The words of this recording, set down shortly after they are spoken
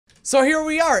So here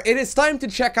we are, it is time to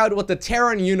check out what the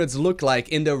Terran units look like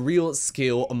in the real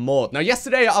skill mode. Now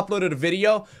yesterday I uploaded a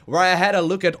video where I had a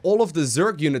look at all of the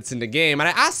Zerg units in the game, and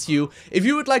I asked you if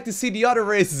you would like to see the other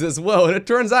races as well, and it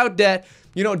turns out that,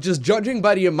 you know, just judging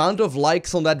by the amount of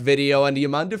likes on that video and the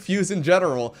amount of views in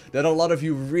general, that a lot of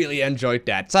you really enjoyed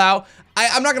that. So,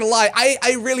 I'm not gonna lie,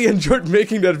 I really enjoyed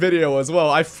making that video as well.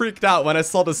 I freaked out when I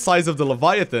saw the size of the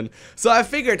Leviathan. So I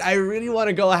figured I really want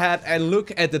to go ahead and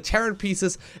look at the Terran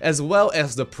pieces as well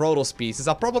as the Protoss pieces.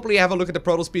 I'll probably have a look at the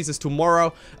Protoss pieces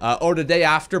tomorrow or the day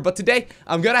after. But today,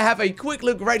 I'm gonna have a quick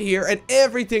look right here at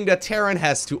everything that Terran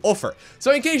has to offer.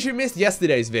 So in case you missed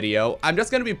yesterday's video, I'm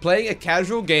just gonna be playing a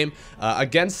casual game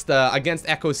against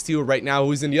Echo Steel right now,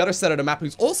 who's in the other side of the map,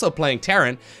 who's also playing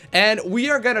Terran. And we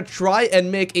are gonna try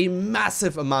and make a massive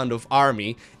amount of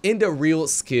army in the real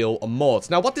skill mod.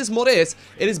 Now what this mod is,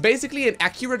 it is basically an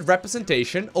accurate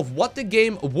representation of what the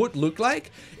game would look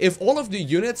like if all of the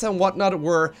units and whatnot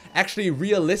were actually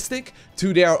realistic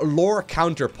to their lore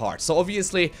counterparts. So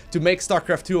obviously, to make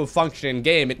StarCraft 2 a functioning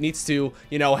game, it needs to,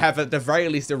 you know, have at the very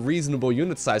least a reasonable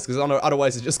unit size, because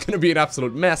otherwise it's just going to be an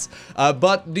absolute mess.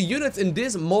 But the units in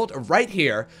this mod right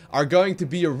here are going to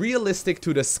be realistic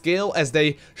to the scale as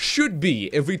they should be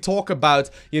if we talk about,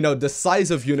 you know, the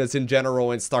size of units in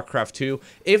general in StarCraft 2,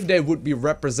 if they would be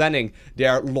representing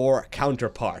their lore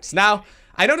counterparts. Now,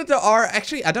 I know that there are,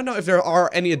 actually, I don't know if there are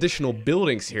any additional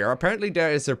buildings here. Apparently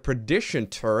there is a Perdition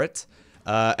turret,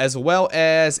 as well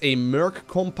as a Merc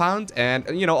compound, and,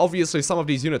 you know, obviously some of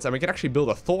these units, I mean, we can actually build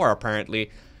a Thor,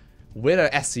 apparently, with a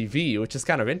SCV, which is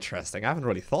kind of interesting. I haven't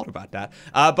really thought about that.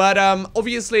 But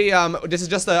obviously, this is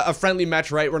just a friendly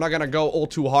match, right? We're not gonna go all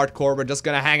too hardcore. We're just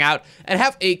gonna hang out and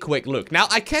have a quick look. Now,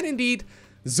 I can indeed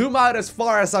zoom out as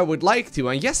far as I would like to,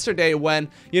 and yesterday when,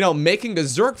 you know, making the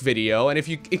Zerg video, and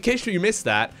in case you missed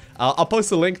that, I'll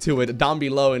post a link to it down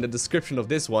below in the description of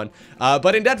this one,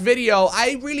 but in that video,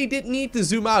 I really did need to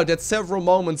zoom out at several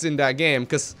moments in that game,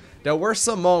 because there were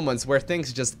some moments where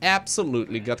things just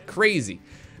absolutely got crazy.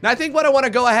 Now, I think what I want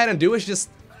to go ahead and do is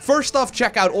just, first off,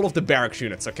 check out all of the barracks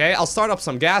units, okay? I'll start up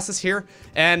some gases here,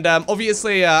 and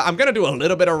obviously, I'm gonna do a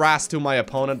little bit of RAS to my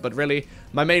opponent, but really,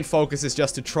 my main focus is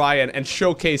just to try and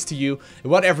showcase to you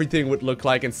what everything would look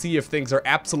like and see if things are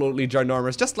absolutely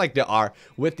ginormous, just like they are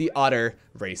with the other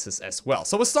races as well.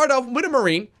 So we'll start off with a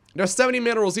Marine. There's 70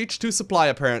 minerals each to supply,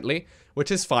 apparently, which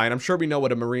is fine. I'm sure we know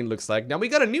what a Marine looks like. Now, we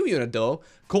got a new unit, though,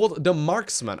 called the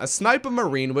Marksman, a sniper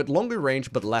Marine with longer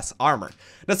range but less armor.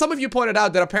 Now, some of you pointed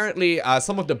out that apparently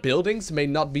some of the buildings may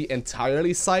not be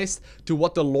entirely sized to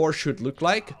what the lore should look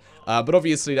like, but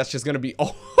obviously that's just gonna be...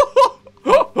 Oh,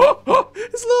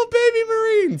 it's little baby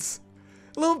Marines!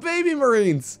 Little baby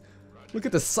Marines! Look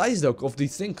at the size, though, of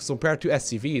these things compared to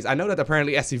SCVs. I know that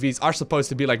apparently SCVs are supposed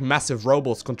to be like massive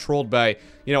robots controlled by,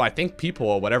 you know, I think people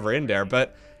or whatever in there,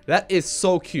 but that is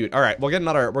so cute. All right, we'll get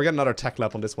another tech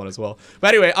lab on this one as well.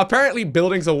 But anyway, apparently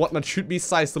buildings and whatnot should be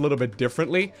sized a little bit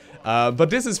differently, but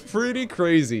this is pretty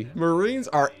crazy. Marines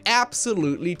are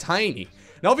absolutely tiny.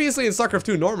 Now, obviously in StarCraft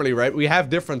 2 normally, right, we have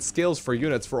different scales for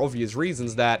units for obvious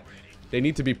reasons that they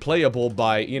need to be playable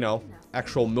by, you know,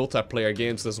 actual multiplayer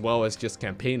games as well as just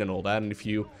campaign and all that. And if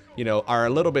you know, are a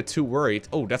little bit too worried,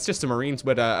 oh, that's just a Marine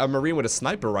with a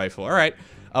sniper rifle. All right,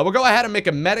 we'll go ahead and make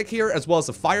a medic here as well as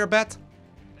a fire bat,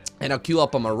 and I'll queue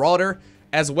up a Marauder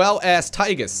as well as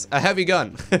Tygus, a heavy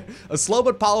gun, a slow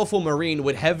but powerful Marine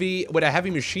with a heavy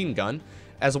machine gun,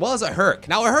 as well as a Herc.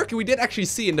 Now, a Herc we did actually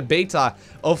see in the beta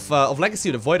of Legacy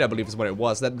of the Void, I believe is what it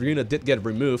was. That unit did get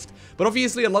removed, but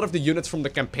obviously a lot of the units from the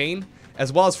campaign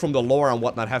as well as from the lore and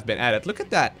whatnot have been added. Look at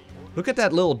that. Look at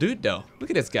that little dude, though. Look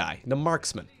at this guy, the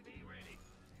Marksman.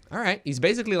 Alright, he's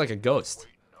basically like a ghost.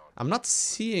 I'm not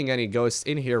seeing any ghosts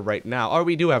in here right now. Oh,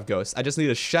 we do have ghosts. I just need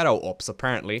a Shadow Ops,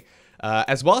 apparently.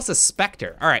 As well as a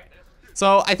Spectre. Alright,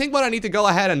 so I think what I need to go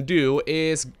ahead and do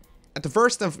is... At the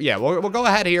first, yeah, we'll go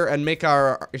ahead here and make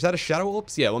our... Is that a Shadow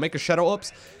Ops? Yeah, we'll make a Shadow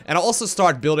Ops. And I'll also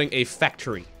start building a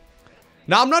factory.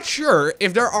 Now, I'm not sure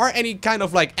if there are any kind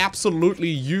of, like,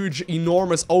 absolutely huge,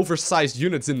 enormous, oversized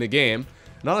units in the game.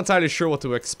 Not entirely sure what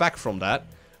to expect from that.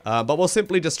 But we'll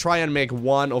simply just try and make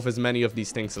one of as many of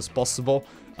these things as possible.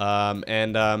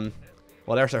 Well,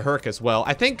 there's a Herc as well.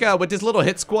 I think with this little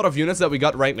hit squad of units that we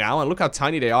got right now, and look how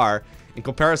tiny they are in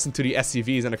comparison to the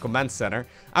SCVs and the command center,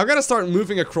 I'm gonna start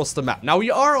moving across the map. Now,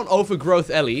 we are on Overgrowth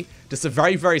LE, just a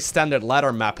very, very standard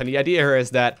ladder map, and the idea here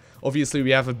is that obviously we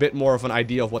have a bit more of an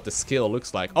idea of what the skill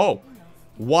looks like. Oh,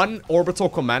 one orbital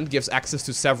command gives access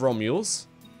to several mules.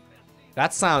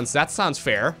 That sounds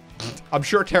fair. I'm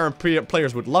sure Terran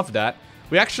players would love that.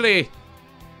 We actually...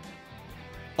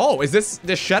 Oh, is this...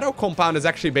 The shadow compound is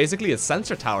actually basically a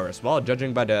sensor tower as well,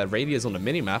 judging by the radius on the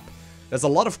minimap. There's a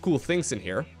lot of cool things in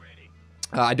here.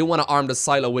 I do want to arm the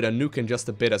silo with a nuke in just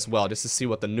a bit as well, just to see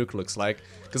what the nuke looks like.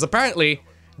 Because apparently,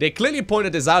 they clearly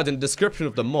pointed this out in the description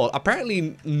of the mod.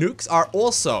 Apparently, nukes are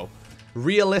also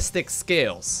realistic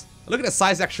scales. Look at the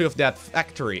size actually of that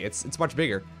factory. It's much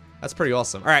bigger. That's pretty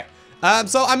awesome. Alright,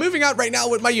 so I'm moving out right now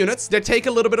with my units. They take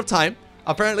a little bit of time.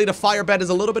 Apparently, the fire bed is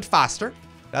a little bit faster.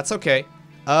 That's okay.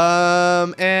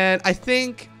 And I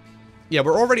think... Yeah,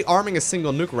 we're already arming a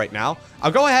single nuke right now.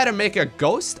 I'll go ahead and make a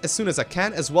ghost as soon as I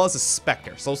can, as well as a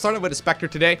specter. So we'll start with a specter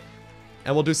today,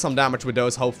 and we'll do some damage with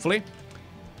those, hopefully.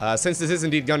 Since this is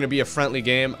indeed going to be a friendly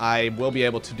game, I will be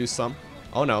able to do some.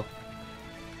 Oh, no.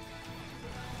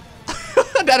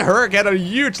 That Herc had a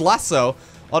huge lasso.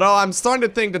 Although I'm starting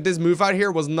to think that this move out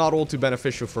here was not all too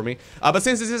beneficial for me. But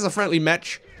since this is a friendly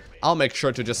match, I'll make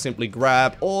sure to just simply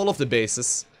grab all of the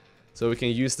bases, so we can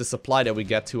use the supply that we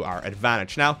get to our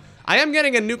advantage. Now, I am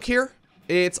getting a nuke here.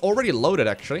 It's already loaded,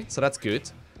 actually, so that's good.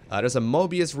 There's a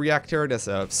Mobius reactor. There's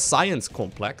a science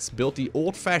complex. Built the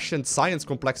old-fashioned science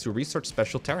complex to research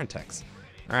special Terran techs.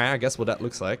 Alright, I guess what that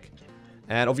looks like.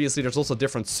 And obviously, there's also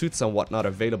different suits and whatnot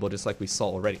available, just like we saw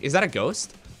already. Is that a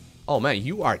ghost? Oh, man,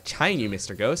 you are tiny,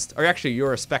 Mr. Ghost. Or actually,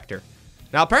 you're a Spectre.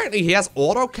 Now, apparently, he has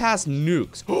autocast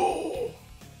nukes.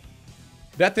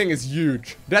 That thing is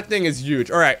huge. That thing is huge.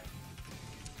 Alright.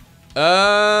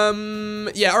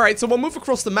 Yeah, alright, so we'll move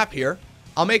across the map here.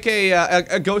 I'll make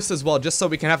a ghost as well, just so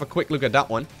we can have a quick look at that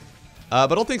one.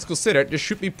 But all things considered, this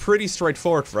should be pretty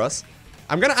straightforward for us.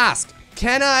 I'm gonna ask,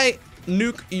 can I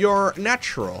nuke your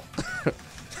natural?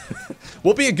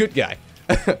 We'll be a good guy.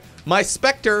 My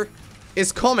Spectre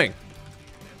is coming.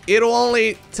 It'll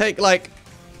only take like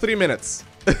 3 minutes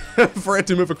for it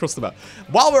to move across the map.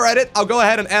 While we're at it, I'll go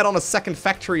ahead and add on a second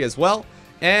factory as well.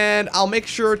 And I'll make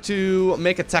sure to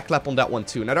make a tech lab on that one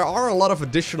too. Now, there are a lot of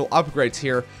additional upgrades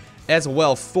here as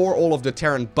well for all of the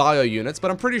Terran bio units,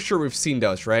 but I'm pretty sure we've seen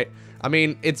those, right? I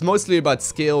mean, it's mostly about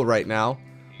scale right now.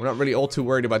 We're not really all too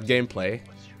worried about gameplay.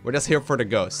 We're just here for the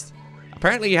ghost.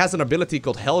 Apparently, he has an ability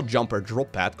called Hell Jumper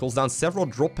Drop Pad. Calls down several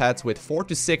drop pads with 4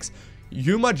 to 6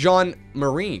 Yumajon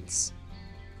Marines.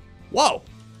 Whoa.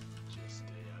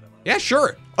 Yeah,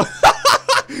 sure.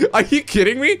 Are you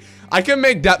kidding me? I can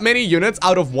make that many units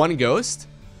out of one ghost?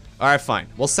 Alright, fine.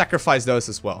 We'll sacrifice those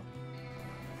as well.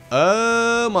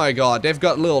 Oh my god. They've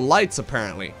got little lights,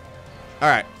 apparently.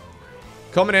 Alright.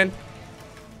 Coming in.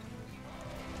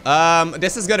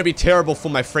 This is gonna be terrible for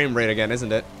my frame rate again,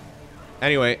 isn't it?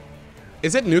 Anyway.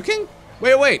 Is it nuking?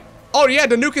 Wait. Oh yeah,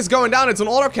 the nuke is going down. It's an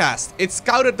autocast. It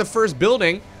scouted the first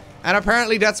building, and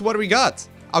apparently that's what we got.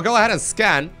 I'll go ahead and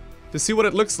scan to see what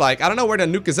it looks like. I don't know where the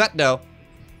nuke is at, though.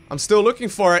 I'm still looking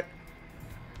for it.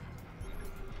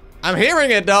 I'm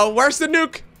hearing it, though. Where's the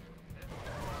nuke?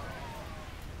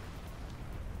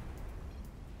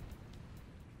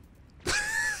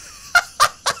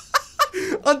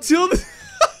 Until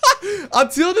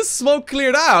the smoke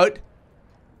cleared out,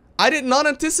 I did not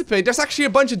anticipate. There's actually a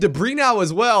bunch of debris now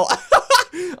as well.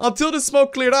 Until the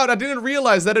smoke cleared out, I didn't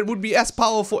realize that it would be as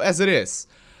powerful as it is.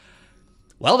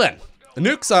 Well then, the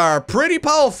nukes are pretty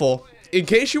powerful. In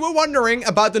case you were wondering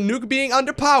about the nuke being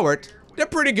underpowered, they're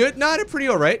pretty good. Nah, they're pretty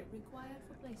alright.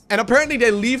 And apparently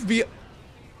they leave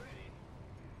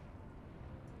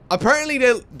apparently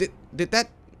they... Did that...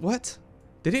 What?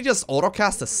 Did he just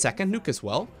autocast a second nuke as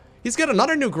well? He's got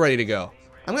another nuke ready to go.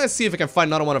 I'm gonna see if I can find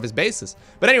another one of his bases.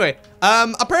 But anyway,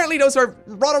 apparently those are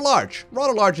rather large.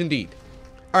 Rather large indeed.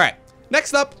 Alright, next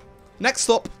stop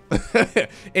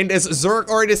in this Zerg,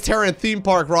 or in this Terran theme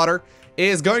park rather,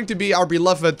 is going to be our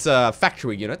beloved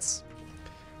factory units.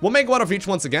 We'll make one of each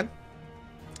once again.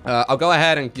 I'll go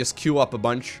ahead and just queue up a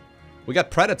bunch. We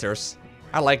got Predators.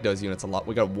 I like those units a lot.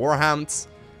 We got Warhounds,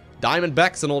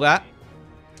 Diamondbacks and all that.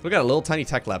 We got a little tiny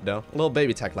tech lab though. A little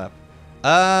baby tech lab.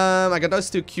 I got those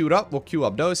two queued up. We'll queue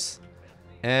up those.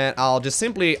 And I'll just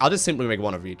simply make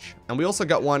one of each. And we also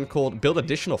got one called Build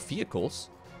Additional Vehicles.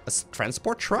 A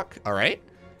transport truck, alright.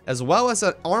 As well as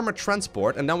an armored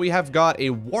transport. And then we have got a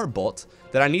warbot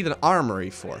that I need an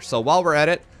armory for. So while we're at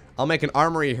it, I'll make an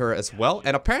armory here as well.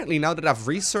 And apparently now that I've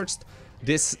researched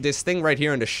this thing right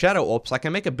here in the Shadow Ops, I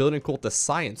can make a building called the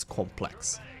Science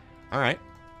Complex. Alright.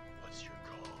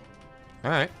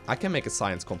 Alright, I can make a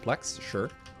Science Complex, sure.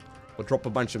 We'll drop a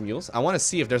bunch of mules. I want to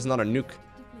see if there's another nuke.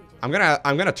 I'm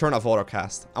gonna turn off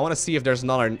autocast. I want to see if there's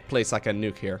another place I can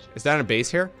nuke here. Is there a base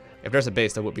here? If there's a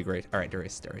base, that would be great. Alright, there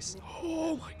is.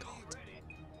 Oh my god.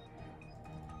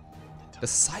 The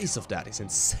size of that is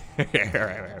insane.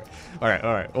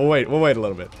 Alright. We'll wait a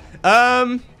little bit.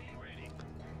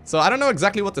 So I don't know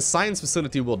exactly what the science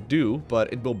facility will do,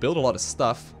 but it will build a lot of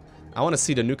stuff. I want to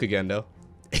see the nuke again, though.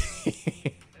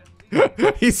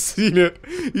 He's seen it.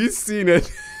 He's seen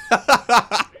it.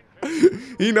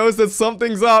 He knows that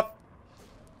something's up.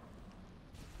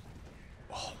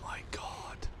 Oh my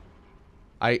god.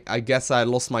 I guess I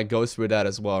lost my ghost with that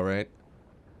as well, right?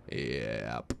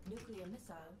 Yep.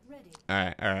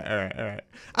 Alright.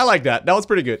 I like that. That was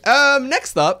pretty good.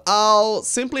 Next up, I'll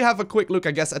simply have a quick look,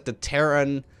 I guess, at the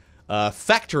Terran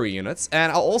factory units.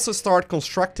 And I'll also start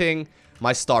constructing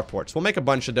my starports. We'll make a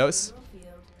bunch of those.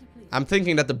 I'm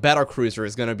thinking that the Battlecruiser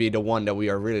is going to be the one that we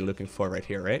are really looking for right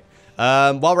here, right?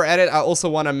 While we're at it, I also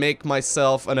want to make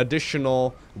myself an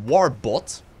additional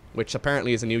warbot, which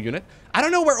apparently is a new unit. I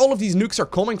don't know where all of these nukes are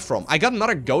coming from. I got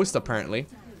another ghost, apparently,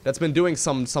 that's been doing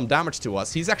some damage to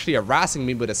us. He's actually harassing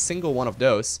me with a single one of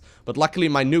those. But luckily,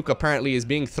 my nuke apparently is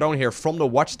being thrown here from the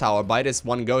watchtower by this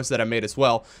one ghost that I made as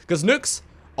well. Because nukes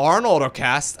are an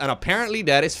autocast, and apparently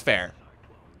that is fair.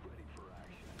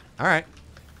 Alright.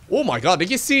 Oh my god, did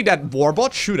you see that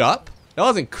warbot shoot up? That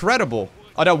was incredible.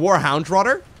 Oh, that warhound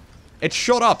rather? It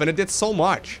shot up and it did so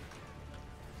much.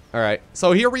 Alright,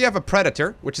 so here we have a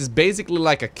predator, which is basically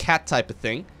like a cat type of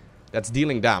thing that's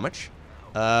dealing damage.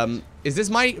 Is this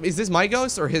my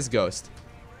ghost or his ghost?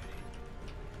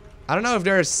 I don't know if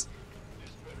there's...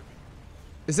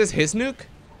 Is this his nuke?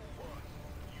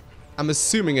 I'm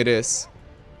assuming it is.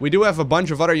 We do have a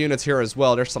bunch of other units here as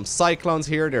well. There's some cyclones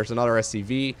here. There's another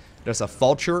SCV. There's a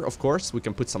vulture, of course. We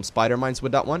can put some spider mines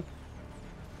with that one.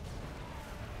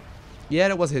 Yeah,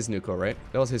 that was his nuke, right?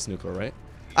 That was his nuke, right?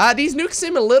 These nukes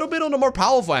seem a little bit on the more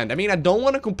powerful end. I mean, I don't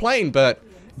want to complain, but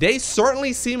they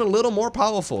certainly seem a little more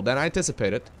powerful than I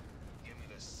anticipated.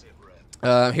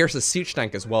 Here's a siege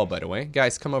tank as well, by the way.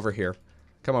 Guys, come over here.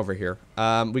 Come over here.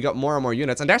 We got more and more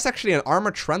units. And there's actually an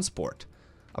armored transport.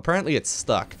 Apparently, it's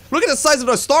stuck. Look at the size of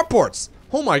those starports!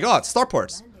 Oh my god,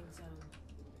 starports.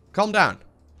 Calm down.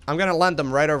 I'm gonna land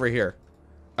them right over here.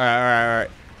 Alright.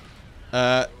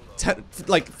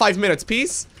 Like 5 minutes,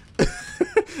 peace.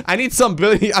 I need some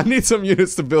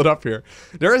units to build up here.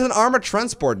 There is an armored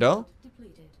transport though.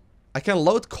 I can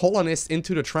load colonists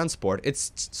into the transport.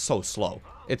 It's so slow.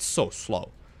 It's so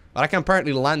slow. But I can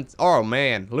apparently land. Oh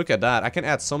man, look at that. I can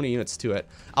add so many units to it.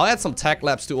 I'll add some tech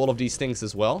labs to all of these things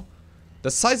as well. The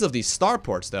size of these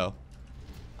starports though.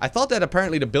 I thought that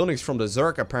apparently the buildings from the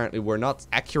Zerg apparently were not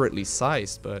accurately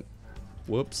sized, but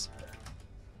whoops.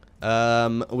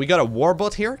 We got a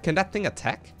warbot here. Can that thing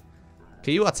attack?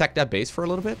 Can you attack that base for a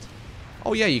little bit?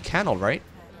 Oh yeah, you can, alright.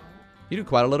 You do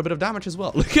quite a little bit of damage as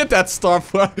well. Look at that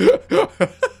starport.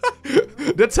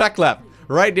 The tech lab.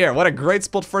 Right there. What a great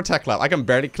spot for a tech lab. I can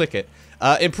barely click it.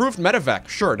 Improved medevac.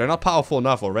 Sure, they're not powerful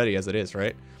enough already as it is,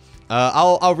 right?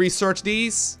 I'll research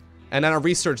these. And then I'll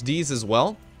research these as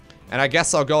well. And I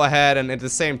guess I'll go ahead and at the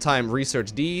same time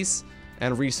research these.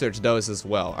 And research those as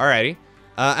well. Alrighty.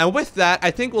 And with that,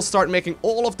 I think we'll start making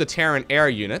all of the Terran air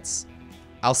units.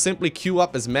 I'll simply queue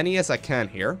up as many as I can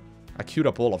here. I queued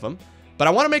up all of them. But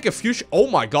I want to make a fusion. Oh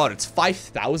my god, it's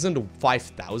 5,000 to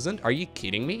 5,000? Are you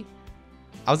kidding me?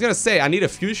 I was going to say, I need a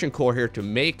fusion core here to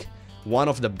make one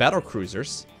of the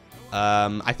Battlecruisers.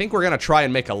 I think we're going to try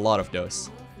and make a lot of those.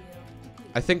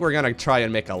 I think we're going to try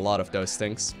and make a lot of those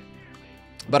things.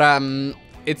 But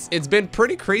it's been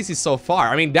pretty crazy so far.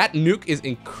 I mean, that nuke is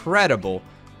incredible.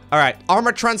 Alright,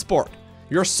 armored transport.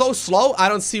 You're so slow, I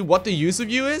don't see what the use of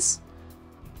you is.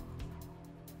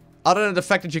 Other than the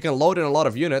fact that you can load in a lot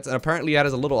of units, and apparently that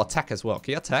is a little attack as well.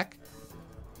 Can you attack?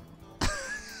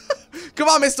 Come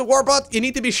on, Mr. Warbot, you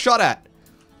need to be shot at.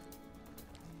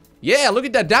 Yeah, look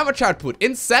at that damage output.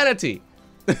 Insanity.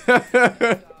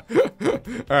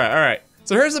 Alright.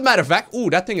 So here's the medevac. Ooh,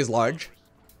 that thing is large.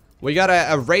 We got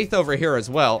a Wraith over here as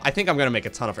well. I think I'm going to make a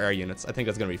ton of air units. I think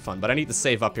that's going to be fun, but I need to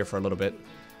save up here for a little bit.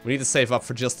 We need to save up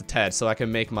for just a tad so I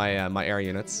can make my my air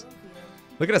units.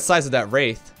 Look at the size of that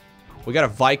Wraith. We got a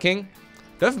Viking.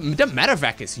 The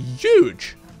medevac is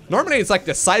huge. Normally it's like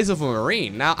the size of a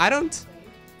Marine. Now I don't...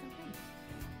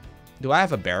 Do I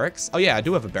have a barracks? Oh yeah, I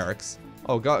do have a barracks.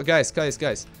 Oh guys.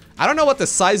 I don't know what the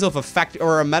size of a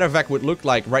medevac would look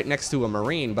like right next to a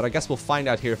Marine, but I guess we'll find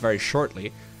out here very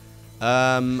shortly.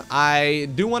 I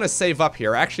do want to save up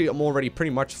here. Actually, I'm already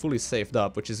pretty much fully saved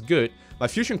up, which is good. My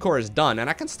fusion core is done, and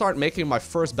I can start making my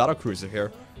first Battlecruiser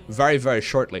here very, very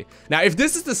shortly. Now, if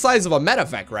this is the size of a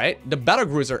medevac, right? The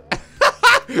Battlecruiser...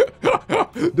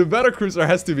 the Battlecruiser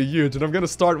has to be huge, and I'm going to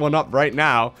start one up right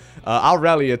now. I'll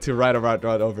rally it to right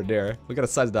over there. Look at the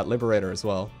size of that Liberator as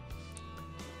well.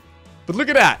 But look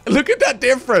at that. Look at that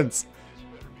difference.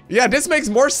 Yeah, this makes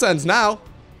more sense now.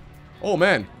 Oh,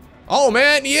 man. Oh,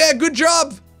 man. Yeah, good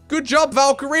job. Good job,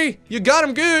 Valkyrie. You got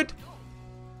him good.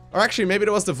 Or actually, maybe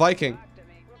it was the Viking.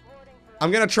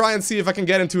 I'm gonna try and see if I can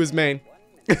get into his main.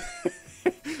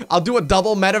 I'll do a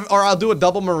double meta, or I'll do a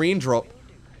double marine drop.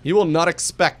 You will not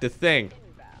expect a thing.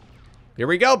 Here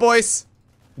we go, boys.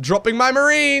 Dropping my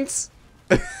marines.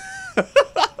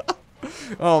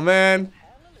 Oh, man.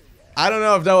 I don't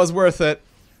know if that was worth it.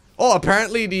 Oh,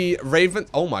 apparently the Ravens...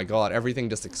 Oh my god, everything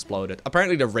just exploded.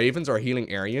 Apparently the Ravens are healing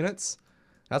air units.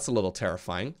 That's a little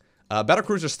terrifying.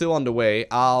 Battlecruiser's still on the way.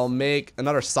 I'll make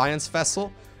another science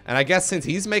vessel. And I guess since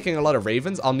he's making a lot of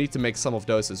Ravens, I'll need to make some of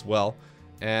those as well.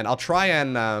 And I'll try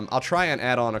and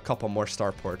add on a couple more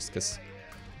starports, because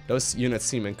those units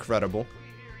seem incredible.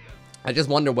 I just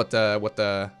wonder what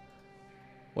the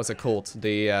what's it called?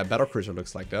 The Battlecruiser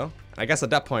looks like, though. I guess at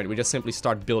that point, we just simply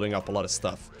start building up a lot of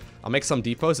stuff. I'll make some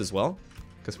depots as well,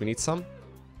 because we need some.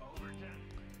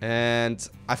 And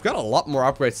I've got a lot more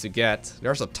upgrades to get.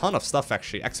 There's a ton of stuff,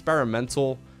 actually.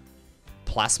 Experimental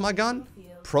plasma gun,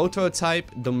 prototype,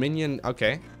 Dominion.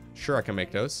 Okay, sure, I can make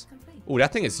those. Ooh,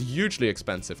 that thing is hugely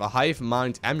expensive. A hive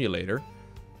mind emulator.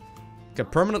 Can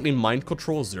permanently mind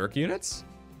control Zerg units.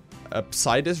 A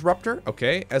Psi Disruptor,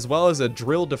 okay, as well as a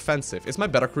Drill Defensive. Is my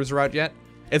Battlecruiser out yet?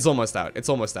 It's almost out. It's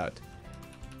almost out.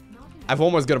 I've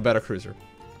almost got a Battlecruiser.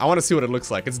 I want to see what it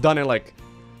looks like. It's done in like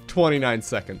 29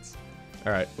 seconds.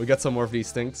 Alright, we got some more of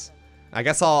these things. I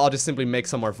guess I'll just simply make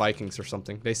some more Vikings or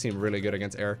something. They seem really good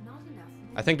against air.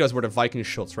 I think those were the Viking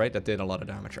shots, right? That did a lot of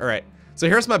damage. Alright, so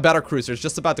here's my Battlecruiser. It's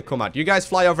just about to come out. You guys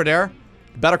fly over there.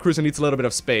 The Battlecruiser needs a little bit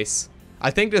of space. I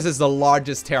think this is the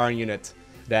largest Terran unit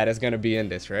that is going to be in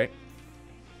this, right?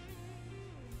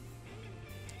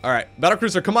 Alright,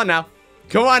 Battlecruiser, come on now.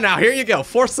 Come on now, here you go.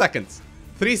 4 seconds.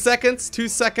 3 seconds, 2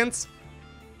 seconds.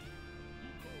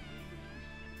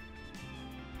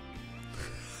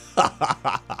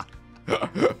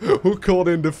 Who called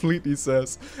in the fleet, he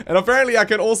says. And apparently I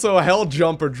can also hell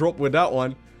jump or drop with that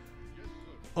one.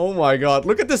 Oh my god,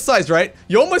 look at this size, right?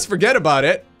 You almost forget about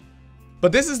it.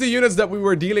 But this is the units that we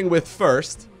were dealing with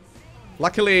first.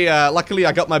 Luckily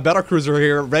I got my Battlecruiser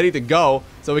here ready to go,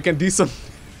 so we can do some...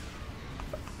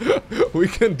 we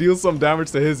can deal some damage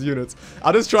to his units.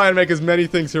 I'll just try and make as many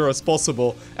things here as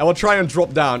possible. And we'll try and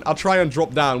drop down. I'll try and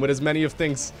drop down with as many of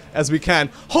things as we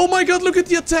can. Oh my god, look at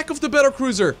the attack of the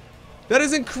Battlecruiser. That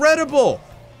is incredible.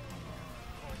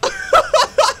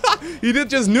 He did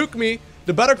just nuke me.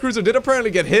 The Battlecruiser did apparently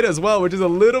get hit as well, which is a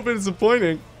little bit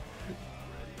disappointing.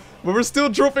 But we're still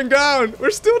dropping down.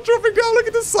 We're still dropping down. Look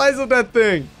at the size of that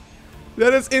thing.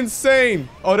 That is insane.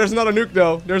 Oh, there's not a nuke,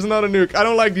 though. There's not a nuke. I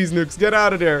don't like these nukes. Get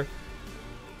out of there.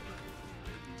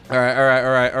 Alright, alright,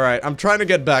 alright, alright. I'm trying to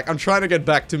get back. I'm trying to get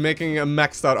back to making a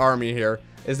maxed out army here.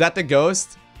 Is that the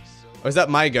ghost? Or is that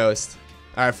my ghost?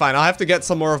 Alright, fine. I'll have to get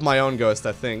some more of my own ghost,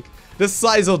 I think. The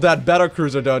size of that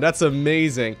Battlecruiser, though. That's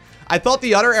amazing. I thought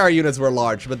the other air units were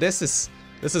large, but this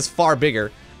is far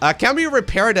bigger. Can we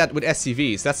repair that with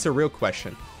SCVs? That's the real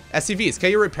question. SCVs,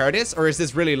 can you repair this? Or is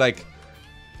this really, like...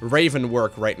 Raven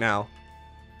work right now?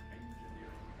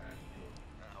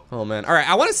 Oh man. Alright,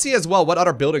 I want to see as well what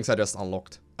other buildings I just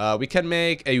unlocked. We can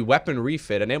make a weapon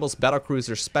refit. Enables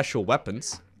Battlecruiser special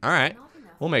weapons. Alright,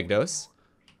 we'll make those.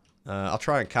 I'll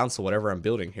try and cancel whatever I'm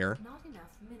building here.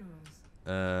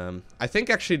 I think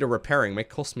actually the repairing may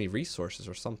cost me resources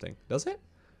or something. Does it?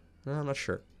 No, I'm not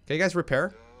sure. Can you guys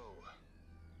repair?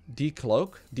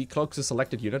 Decloak. Decloaks a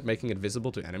selected unit, making it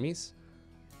visible to enemies.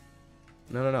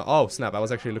 No, no, no. Oh, snap. I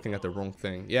was actually looking at the wrong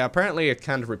thing. Yeah, apparently it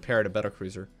can't repair the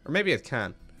Battlecruiser. Or maybe it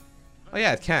can. Oh,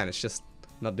 yeah, it can. It's just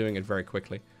not doing it very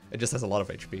quickly. It just has a lot of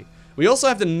HP. We also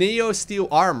have the Neo Steel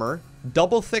Armor.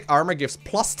 Double thick armor gives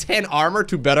plus 10 armor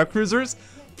to Battlecruisers.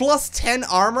 Plus 10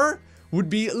 armor would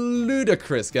be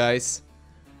ludicrous, guys.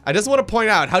 I just want to point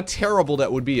out how terrible that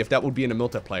would be if that would be in a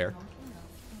multiplayer.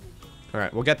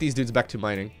 Alright, we'll get these dudes back to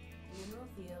mining.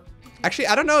 Actually,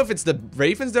 I don't know if it's the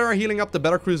Ravens that are healing up the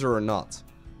Battlecruiser or not.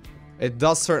 It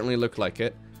does certainly look like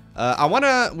it.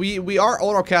 We are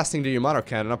auto-casting the Yamato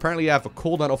cannon. Apparently, I have a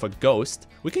cooldown of a ghost.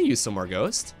 We can use some more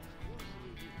ghost.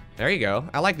 There you go.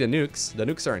 I like the nukes. The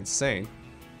nukes are insane.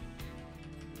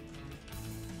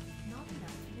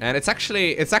 And it's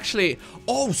actually...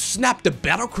 Oh, snap! The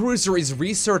Battlecruiser is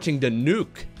researching the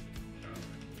nuke.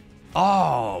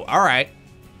 Oh, alright.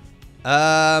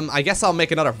 I guess I'll make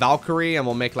another Valkyrie and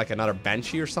we'll make like another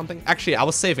Banshee or something. Actually, I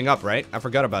was saving up, right? I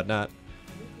forgot about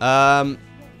that.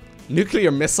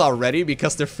 Nuclear missile ready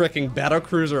because the freaking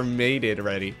Battlecruiser made it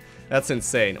ready. That's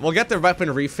insane. We'll get the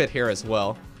weapon refit here as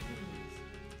well.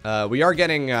 We are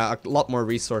getting a lot more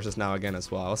resources now again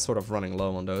as well. I was sort of running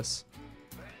low on those.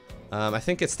 I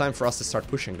think it's time for us to start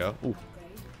pushing though. Ooh.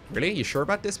 Really? You sure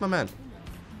about this, my man?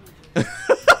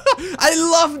 I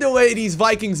love the way these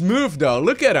Vikings move, though.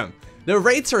 Look at them. The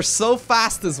rates are so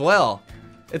fast as well.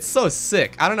 It's so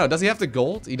sick. I don't know. Does he have the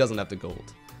gold? He doesn't have the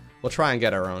gold. We'll try and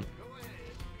get our own.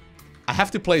 I have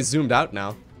to play zoomed out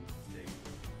now.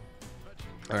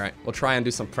 Alright, we'll try and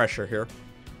do some pressure here.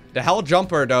 The Hell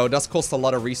Jumper, though, does cost a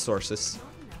lot of resources.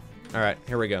 Alright,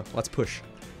 here we go. Let's push.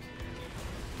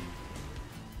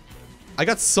 I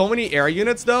got so many air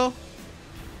units, though.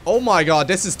 Oh my god,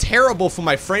 this is terrible for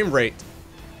my frame rate.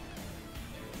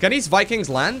 Can these Vikings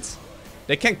land?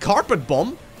 They can carpet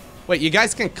bomb? Wait, you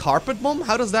guys can carpet bomb?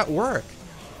 How does that work?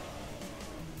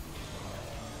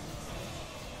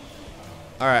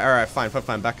 Alright,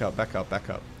 fine. Back up.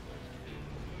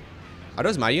 Are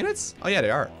those my units? Oh yeah,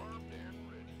 they are.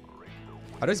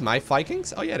 Are those my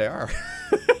Vikings? Oh yeah, they are.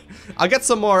 I'll get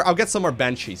some more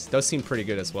Banshees. Those seem pretty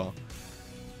good as well.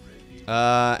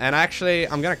 And actually,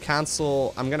 I'm gonna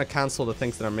cancel the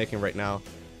things that I'm making right now.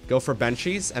 Go for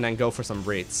Banshees and then go for some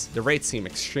raids. The raids seem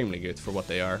extremely good for what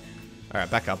they are. Alright,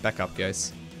 back up,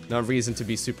 guys. No reason to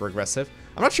be super aggressive.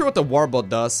 I'm not sure what the Warbot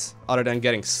does, other than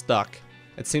getting stuck.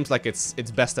 It seems like it's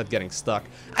best at getting stuck.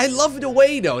 I love the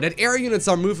way, though, that air units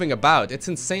are moving about. It's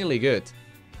insanely good.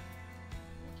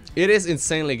 It is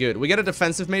insanely good. We get a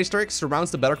defensive matrix,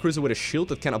 surrounds the Battlecruiser with a shield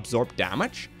that can absorb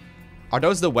damage. Are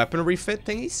those the weapon refit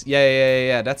thingies?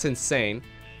 Yeah, that's insane.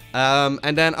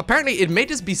 And then apparently it may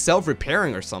just be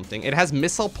self-repairing or something. It has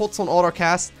missile pods on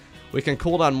autocast. We can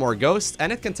cool down more ghosts,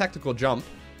 and it can tactical jump.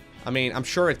 I mean, I'm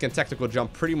sure it can tactical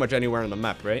jump pretty much anywhere on the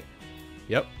map, right?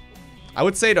 Yep. I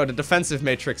would say, though, the defensive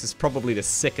matrix is probably the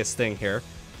sickest thing here.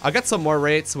 I'll get some more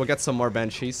raids, we'll get some more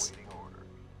Banshees.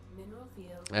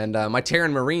 And my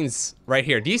Terran Marines right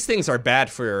here. These things are bad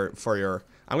for your...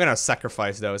 I'm gonna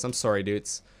sacrifice those. I'm sorry,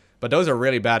 dudes. But those are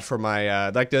really bad for my...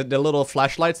 like the little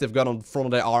flashlights they've got on front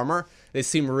of their armor. They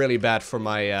seem really bad for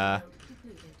my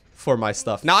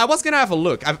stuff. Now, I was gonna have a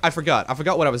look. I forgot. I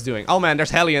forgot what I was doing. Oh, man,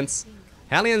 there's Hellions.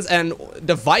 Hellions and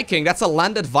the Viking. That's a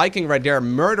landed Viking right there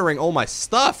murdering all my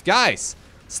stuff. Guys,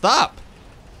 stop.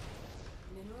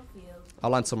 I'll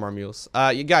land some more mules.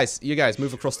 You guys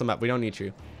move across the map. We don't need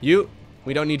you.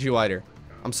 We don't need you either.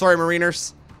 I'm sorry,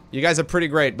 Mariners. You guys are pretty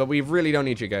great, but we really don't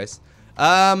need you guys.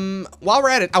 While we're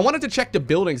at it, I wanted to check the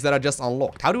buildings that I just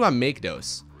unlocked. How do I make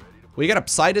those? We got a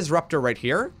Psi Disruptor right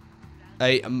here.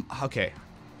 Okay.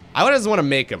 I just want to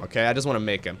make him, okay? I just want to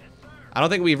make him. I don't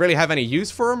think we really have any use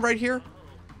for him right here.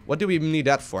 What do we need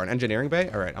that for? An engineering bay?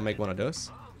 Alright, I'll make one of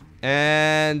those.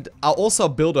 And I'll also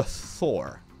build a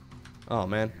Thor. Oh,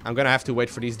 man. I'm gonna have to wait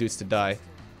for these dudes to die.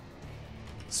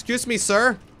 Excuse me,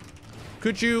 sir.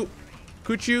 Could you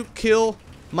kill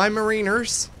my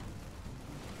Mariners?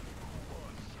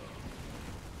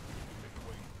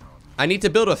 I need to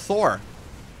build a Thor.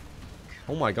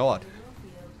 Oh my god.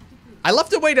 I love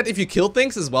the way that if you kill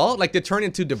things as well, like they turn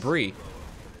into debris.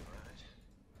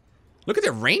 Look at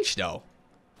their range, though.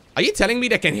 Are you telling me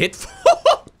they can hit?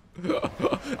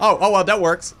 Oh, well, that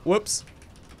works. Whoops.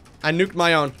 I nuked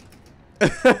my own.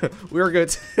 We're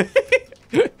good.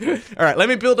 All right, let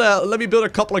me build a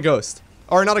couple of ghosts.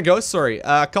 Or not a ghost, sorry.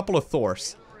 A couple of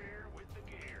Thors.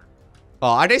 Oh,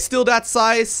 are they still that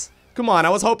size? Come on, I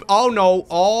was hoping. Oh no.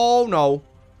 Oh no.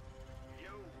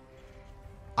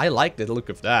 I like the look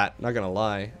of that, not gonna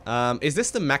lie. Is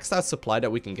this the maxed out supply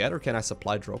that we can get, or can I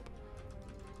supply drop?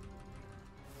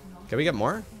 Can we get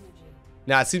more?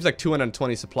 Nah, it seems like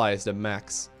 220 supply is the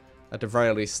max. At the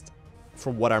very least,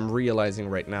 for what I'm realizing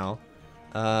right now.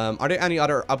 Are there any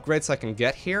other upgrades I can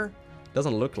get here?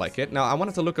 Doesn't look like it. Now, I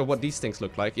wanted to look at what these things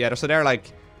look like. Yeah, so they're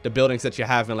like the buildings that you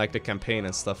have in like the campaign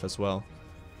and stuff as well.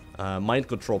 Mind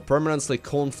control. Permanently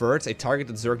converts a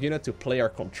targeted Zerg unit to player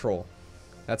control.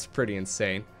 That's pretty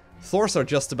insane. Thors are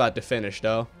just about to finish,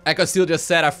 though. Echo Steel just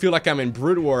said, I feel like I'm in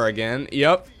Brood War again.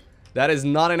 Yep. That is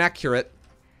not inaccurate.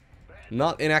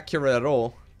 Not inaccurate at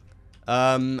all.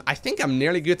 I think I'm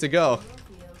nearly good to go.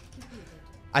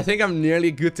 I think I'm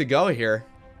nearly good to go here.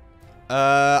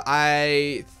 Yeah,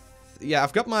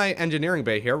 I've got my engineering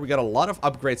bay here. We got a lot of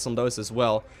upgrades on those as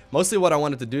well. Mostly what I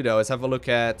wanted to do, though, is have a look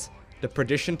at the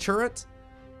Perdition turret.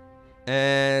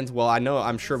 And, well,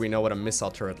 I'm sure we know what a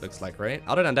missile turret looks like, right?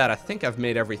 Other than that, I think I've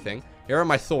made everything. Here are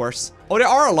my Thors. Oh, they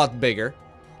are a lot bigger.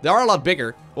 They are a lot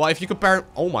bigger. Well, if you compare...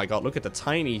 Oh my god, look at the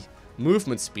tiny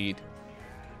movement speed.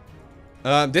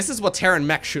 This is what Terran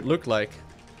mech should look like.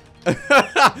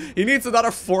 He needs another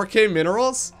 4K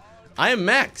minerals? I am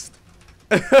maxed.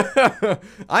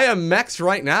 I am maxed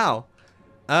right now.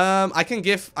 I can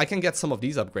get some of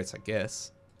these upgrades, I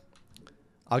guess.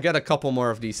 I'll get a couple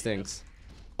more of these things.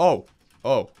 I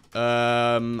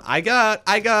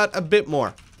got a bit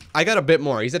more. I got a bit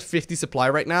more. He's at 50 supply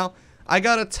right now. I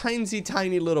got a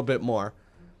tiny little bit more.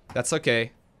 That's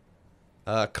okay.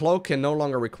 Cloak can no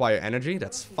longer require energy.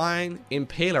 That's fine.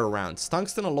 Impaler rounds.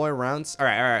 Tungsten alloy rounds.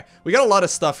 Alright, alright. We got a lot of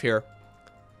stuff here.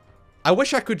 I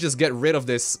wish I could just get rid of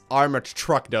this armored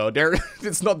truck, though.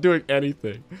 It's not doing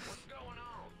anything.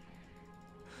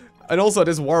 And also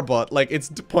this warbot, like, it's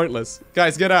pointless.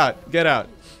 Guys, get out. Get out.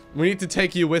 We need to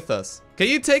take you with us. Can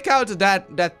you take out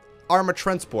that armored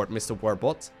transport, Mr.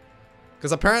 Warbot?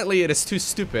 Because apparently it is too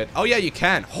stupid. Oh, yeah, you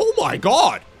can. Oh, my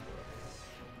God.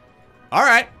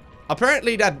 Alright.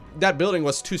 Apparently that building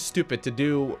was too stupid to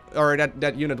do, or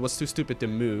that unit was too stupid to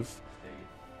move.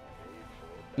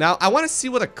 Now, I want to see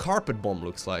what a carpet bomb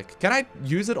looks like. Can I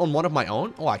use it on one of my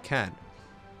own? Oh, I can.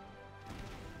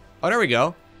 Oh, there we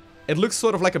go. It looks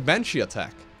sort of like a Banshee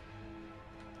attack.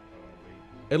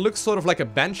 It looks sort of like a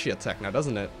Banshee attack now,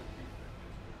 doesn't it?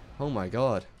 Oh my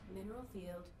God.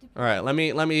 Alright, let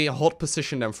me hold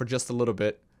position them for just a little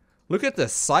bit. Look at the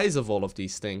size of all of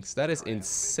these things. That is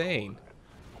insane.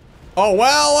 Oh,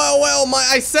 well,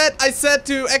 I said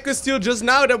to Echo Steel just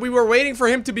now that we were waiting for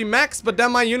him to be maxed, but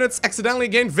then my units accidentally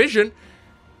gained vision.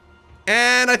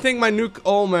 And I think my nuke,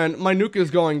 oh man, my nuke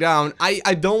is going down. I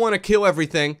don't want to kill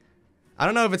everything. I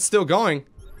don't know if it's still going.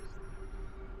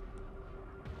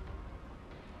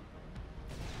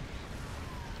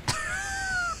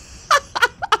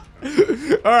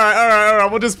 Alright,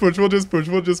 we'll just push.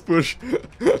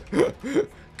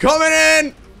 Coming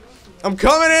in! I'm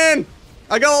coming in!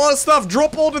 I got a lot of stuff.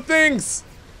 Drop all the things.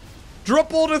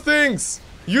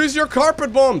 Use your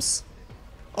carpet bombs.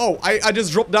 Oh, I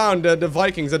just dropped down the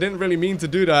Vikings. I didn't really mean to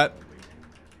do that.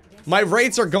 My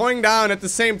rates are going down at the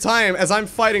same time as I'm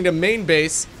fighting the main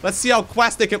base. Let's see how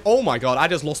fast they can... Oh my God, I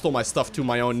just lost all my stuff to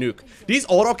my own nuke. These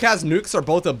autocast nukes are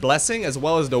both a blessing as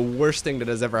well as the worst thing that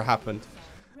has ever happened.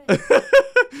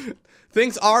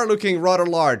 Things are looking rather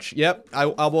large. Yep, I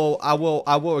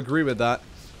will agree with that.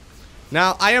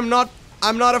 Now, I'm not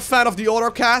a fan of the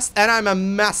autocast, and I'm a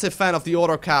massive fan of the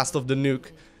autocast of the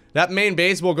nuke. That main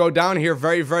base will go down here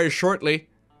very, very shortly.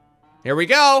 Here we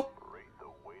go.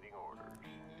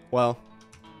 Well,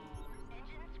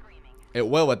 it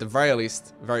will at the very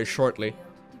least, very shortly.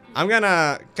 I'm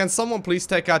gonna... Can someone please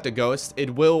take out the ghost?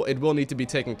 It will need to be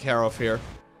taken care of here.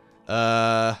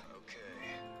 I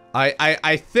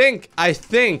think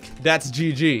that's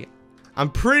GG. I'm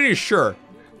pretty sure.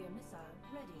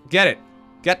 Get it.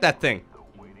 Get that thing.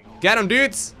 Get him,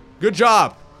 dudes. Good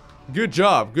job.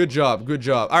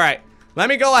 Alright. Let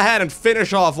me go ahead and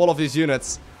finish off all of these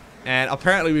units. And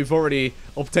apparently we've already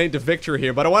obtained the victory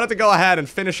here. But I wanted to go ahead and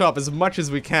finish up as much as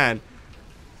we can.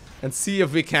 And see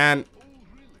if we can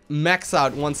max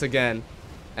out once again.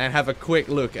 And have a quick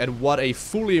look at what a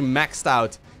fully maxed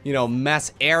out, you know,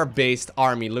 mass air-based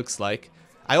army looks like.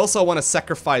 I also want to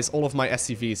sacrifice all of my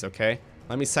SCVs, okay?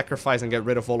 Let me sacrifice and get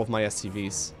rid of all of my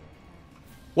SCVs.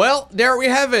 Well, there we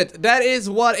have it. That is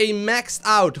what a maxed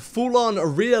out,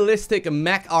 full-on, realistic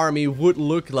mech army would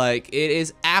look like. It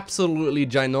is absolutely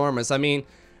ginormous. I mean,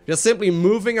 just simply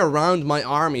moving around my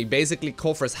army basically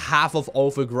covers half of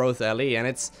Overgrowth LE, and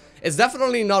it's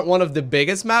definitely not one of the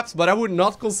biggest maps, but I would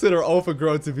not consider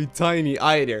Overgrowth to be tiny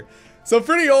either. So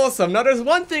pretty awesome. Now, there's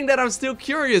one thing that I'm still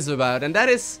curious about, and that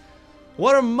is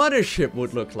what a mothership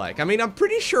would look like. I mean, I'm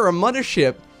pretty sure a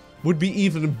mothership would be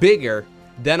even bigger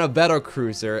than a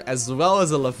Battlecruiser, as well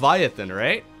as a Leviathan,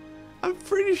 right? I'm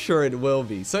pretty sure it will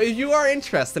be. So if you are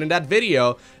interested in that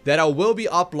video that I will be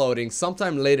uploading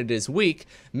sometime later this week,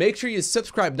 make sure you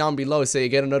subscribe down below so you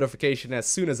get a notification as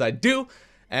soon as I do.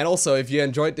 And also, if you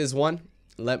enjoyed this one,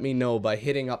 let me know by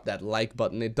hitting up that like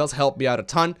button. It does help me out a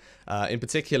ton. In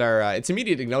particular, it's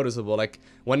immediately noticeable. Like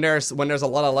when there's a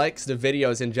lot of likes, the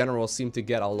videos in general seem to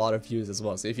get a lot of views as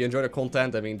well. So if you enjoy the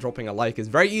content, I mean, dropping a like is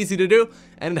very easy to do,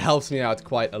 and it helps me out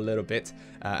quite a little bit.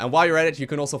 And while you're at it, you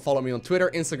can also follow me on Twitter,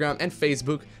 Instagram, and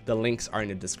Facebook. The links are in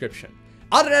the description.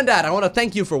 Other than that, I want to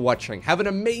thank you for watching. Have an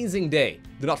amazing day.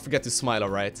 Do not forget to smile,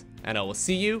 alright? And I will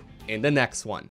see you in the next one.